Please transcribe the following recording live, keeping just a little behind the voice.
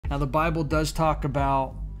Now, the Bible does talk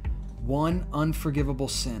about one unforgivable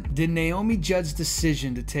sin. Did Naomi Judd's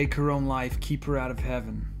decision to take her own life keep her out of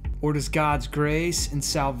heaven? Or does God's grace and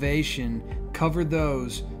salvation cover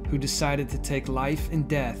those who decided to take life and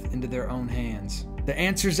death into their own hands? The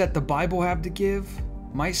answers that the Bible have to give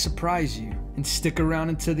might surprise you. And stick around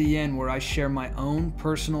until the end where I share my own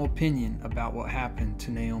personal opinion about what happened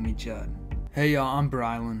to Naomi Judd. Hey y'all, I'm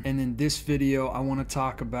Brylan, and in this video I want to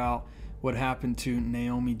talk about what happened to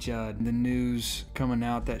Naomi Judd. The news coming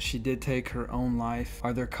out that she did take her own life.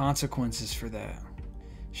 Are there consequences for that?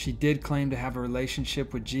 She did claim to have a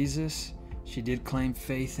relationship with Jesus. She did claim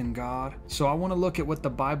faith in God. So I want to look at what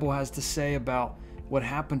the Bible has to say about what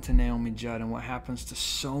happened to Naomi Judd and what happens to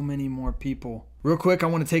so many more people. Real quick, I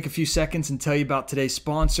want to take a few seconds and tell you about today's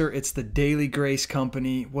sponsor. It's the Daily Grace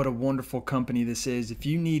Company. What a wonderful company this is. If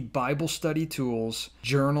you need Bible study tools,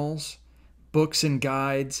 journals, books and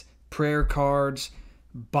guides, prayer cards,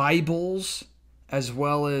 Bibles, as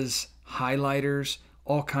well as highlighters,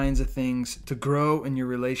 all kinds of things to grow in your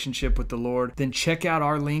relationship with the Lord, then check out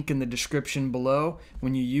our link in the description below.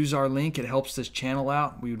 When you use our link, it helps this channel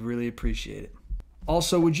out. We would really appreciate it.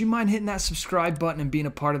 Also, would you mind hitting that subscribe button and being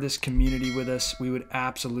a part of this community with us? We would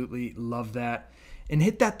absolutely love that. And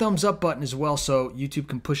hit that thumbs up button as well so YouTube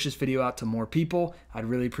can push this video out to more people. I'd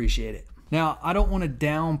really appreciate it. Now, I don't want to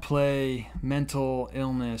downplay mental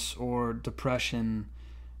illness or depression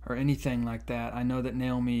or anything like that. I know that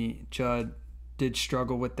Naomi Judd did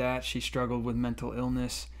struggle with that. She struggled with mental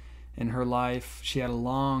illness in her life. She had a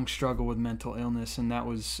long struggle with mental illness, and that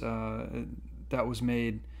was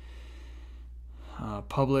made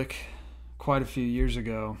public quite a few years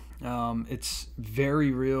ago. It's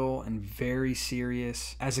very real and very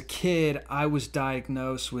serious. As a kid, I was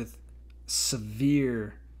diagnosed with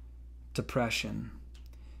severe depression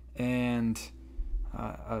and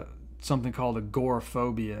something called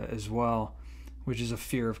agoraphobia as well, which is a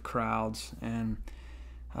fear of crowds. And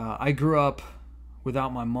I grew up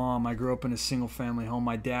without my mom. I grew up in a single family home.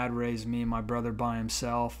 My dad raised me and my brother by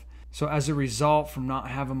himself. So as a result, from not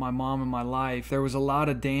having my mom in my life, there was a lot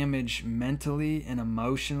of damage mentally and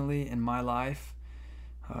emotionally in my life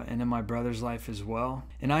and in my brother's life as well.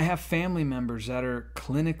 And I have family members that are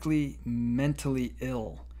clinically mentally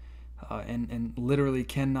ill and literally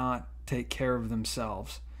cannot take care of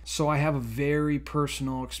themselves. So I have a very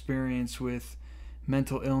personal experience with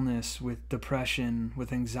mental illness, with depression,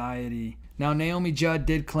 with anxiety. Now, Naomi Judd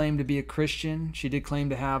did claim to be a Christian. She did claim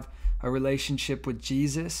to have a relationship with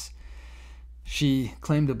Jesus. She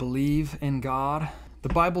claimed to believe in God. The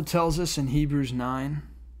Bible tells us in Hebrews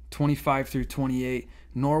 9:25 through 28,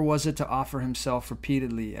 nor was it to offer himself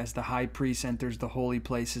repeatedly as the high priest enters the holy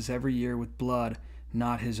places every year with blood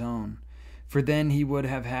not his own. For then he would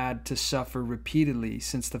have had to suffer repeatedly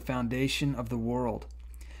since the foundation of the world.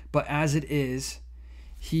 But as it is,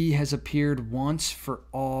 he has appeared once for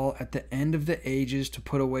all at the end of the ages to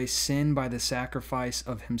put away sin by the sacrifice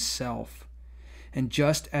of himself. And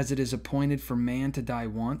just as it is appointed for man to die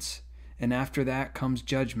once, and after that comes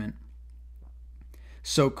judgment,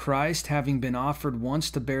 so Christ, having been offered once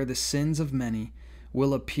to bear the sins of many,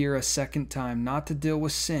 will appear a second time, not to deal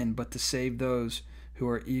with sin, but to save those who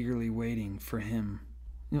are eagerly waiting for him.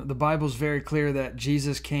 The Bible's very clear that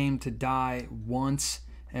Jesus came to die once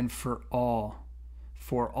and for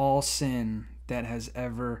all sin that has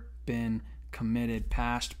ever been committed,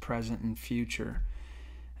 past, present, and future.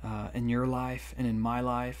 In your life and in my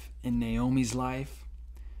life, in Naomi's life.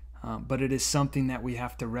 But it is something that we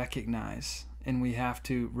have to recognize, and we have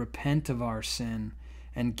to repent of our sin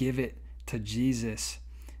and give it to Jesus,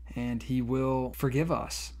 and he will forgive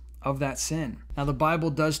us of that sin. Now, the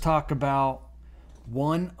Bible does talk about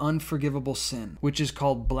one unforgivable sin, which is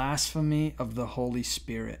called blasphemy of the Holy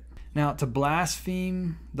Spirit. Now, to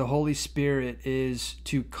blaspheme the Holy Spirit is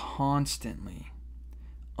to constantly,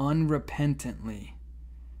 unrepentantly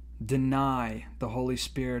deny the Holy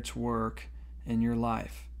Spirit's work in your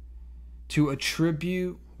life. To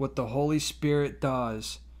attribute what the Holy Spirit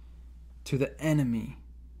does to the enemy,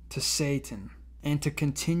 to Satan, and to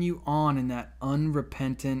continue on in that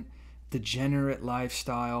unrepentant, degenerate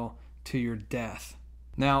lifestyle to your death.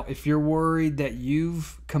 Now, if you're worried that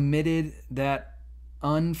you've committed that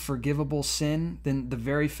unforgivable sin, then the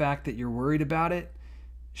very fact that you're worried about it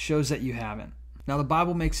shows that you haven't. Now, the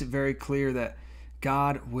Bible makes it very clear that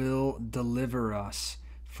God will deliver us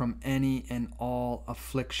from any and all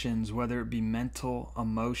afflictions, whether it be mental,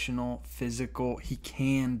 emotional, physical. He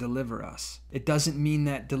can deliver us. It doesn't mean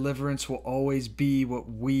that deliverance will always be what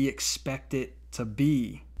we expect it to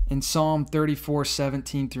be. In Psalm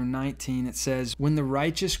 34:17 through 19, it says, "When the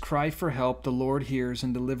righteous cry for help, the Lord hears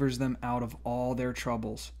and delivers them out of all their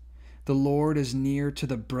troubles. The Lord is near to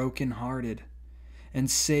the brokenhearted and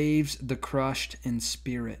saves the crushed in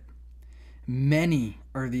spirit. Many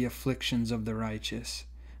are the afflictions of the righteous,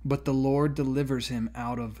 but the Lord delivers him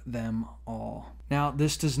out of them all. Now,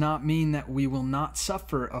 this does not mean that we will not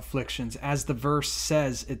suffer afflictions. As the verse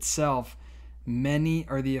says itself, many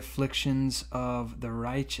are the afflictions of the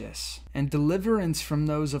righteous. And deliverance from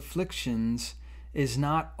those afflictions is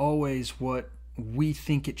not always what we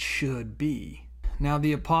think it should be. Now,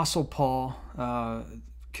 the Apostle Paul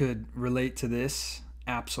could relate to this,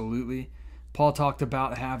 absolutely. Paul talked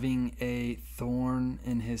about having a thorn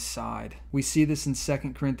in his side. We see this in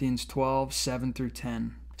 2 Corinthians 12, 7 through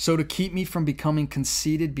 10. So to keep me from becoming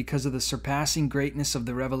conceited because of the surpassing greatness of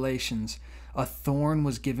the revelations, a thorn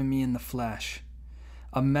was given me in the flesh,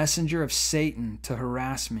 a messenger of Satan to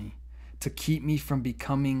harass me, to keep me from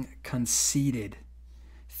becoming conceited.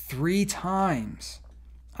 3 times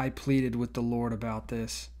I pleaded with the Lord about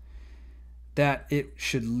this, that it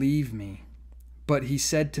should leave me. But he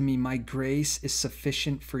said to me, my grace is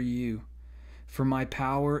sufficient for you, for my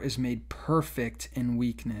power is made perfect in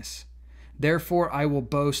weakness. Therefore I will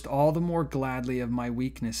boast all the more gladly of my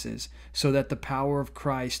weaknesses, so that the power of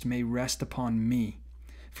Christ may rest upon me.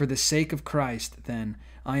 For the sake of Christ, then,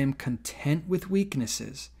 I am content with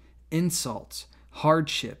weaknesses, insults,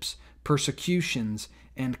 hardships, persecutions,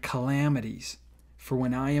 and calamities. For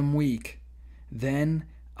when I am weak, then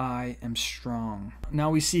I am strong. Now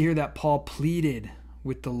we see here that Paul pleaded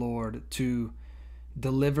with the Lord to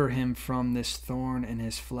deliver him from this thorn in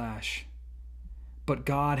his flesh. But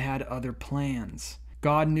God had other plans.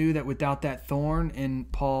 God knew that without that thorn in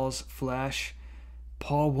Paul's flesh,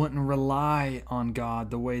 Paul wouldn't rely on God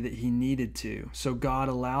the way that he needed to. So God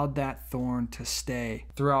allowed that thorn to stay.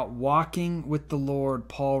 Throughout walking with the Lord,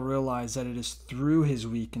 Paul realized that it is through his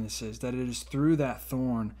weaknesses, that it is through that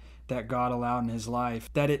thorn that God allowed in his life,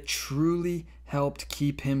 that it truly helped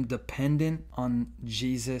keep him dependent on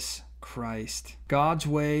Jesus Christ. God's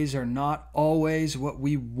ways are not always what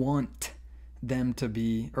we want them to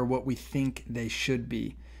be or what we think they should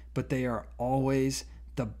be, but they are always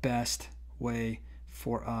the best way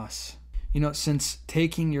for us. You know, since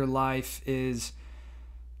taking your life is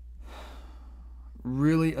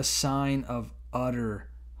really a sign of utter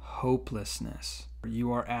hopelessness,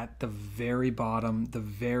 you are at the very bottom, the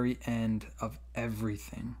very end of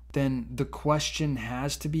everything, then the question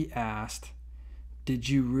has to be asked, did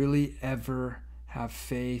you really ever have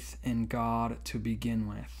faith in God to begin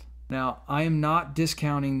with? Now, I am not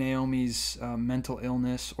discounting Naomi's mental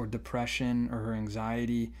illness or depression or her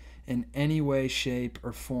anxiety in any way, shape,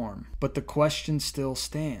 or form. But the question still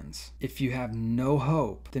stands. If you have no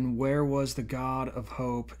hope, then where was the God of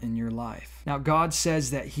hope in your life? Now, God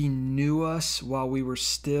says that He knew us while we were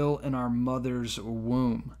still in our mother's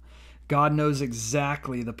womb. God knows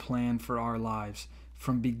exactly the plan for our lives,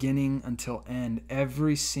 from beginning until end,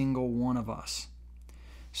 every single one of us.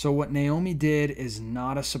 So what Naomi did is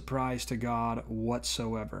not a surprise to God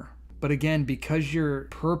whatsoever. But again, because you're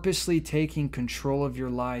purposely taking control of your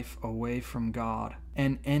life away from God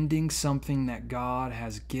and ending something that God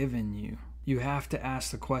has given you, you have to ask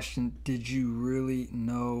the question, did you really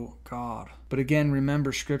know God? But again,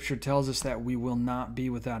 remember, Scripture tells us that we will not be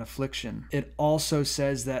without affliction. It also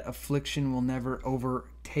says that affliction will never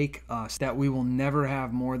overtake us, that we will never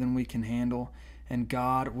have more than we can handle, and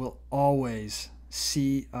God will always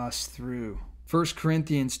see us through. 1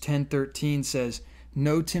 Corinthians 10:13 says,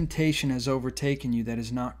 "No temptation has overtaken you that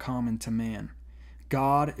is not common to man.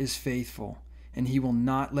 God is faithful, and He will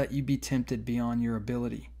not let you be tempted beyond your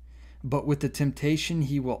ability. But with the temptation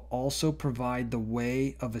He will also provide the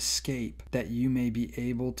way of escape, that you may be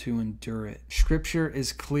able to endure it." Scripture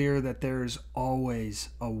is clear that there is always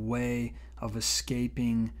a way of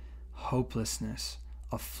escaping hopelessness,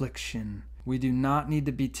 affliction. We do not need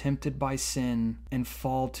to be tempted by sin and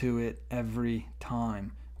fall to it every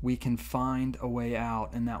time. We can find a way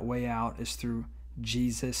out, and that way out is through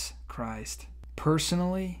Jesus Christ.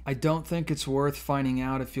 Personally, I don't think it's worth finding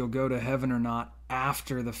out if you'll go to heaven or not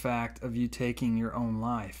after the fact of you taking your own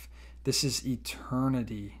life. This is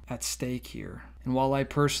eternity at stake here. And while I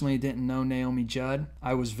personally didn't know Naomi Judd,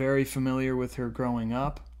 I was very familiar with her growing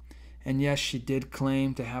up. And yes, she did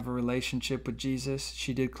claim to have a relationship with Jesus.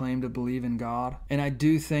 She did claim to believe in God. And I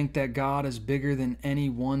do think that God is bigger than any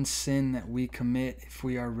one sin that we commit if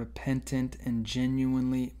we are repentant and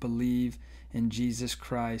genuinely believe in Jesus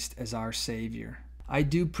Christ as our Savior. I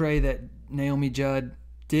do pray that Naomi Judd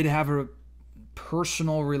did have a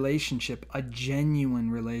personal relationship, a genuine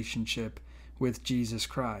relationship with Jesus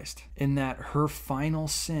Christ, in that her final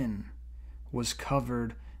sin was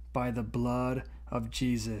covered by the blood of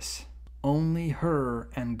Jesus. Only her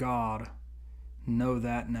and God know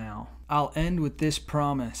that now. I'll end with this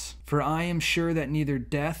promise. For I am sure that neither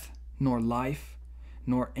death, nor life,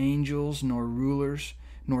 nor angels, nor rulers,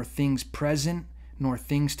 nor things present, nor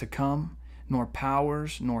things to come, nor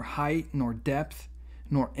powers, nor height, nor depth,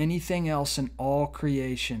 nor anything else in all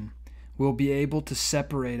creation will be able to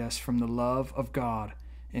separate us from the love of God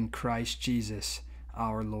in Christ Jesus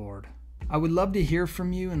our Lord. I would love to hear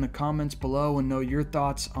from you in the comments below and know your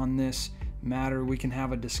thoughts on this matter. We can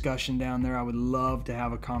have a discussion down there. I would love to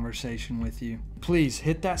have a conversation with you. Please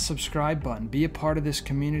hit that subscribe button. Be a part of this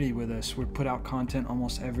community with us. We put out content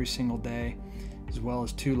almost every single day, as well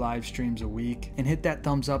as 2 live streams a week. And hit that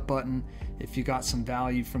thumbs up button if you got some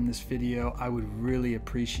value from this video. I would really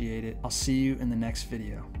appreciate it. I'll see you in the next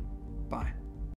video. Bye.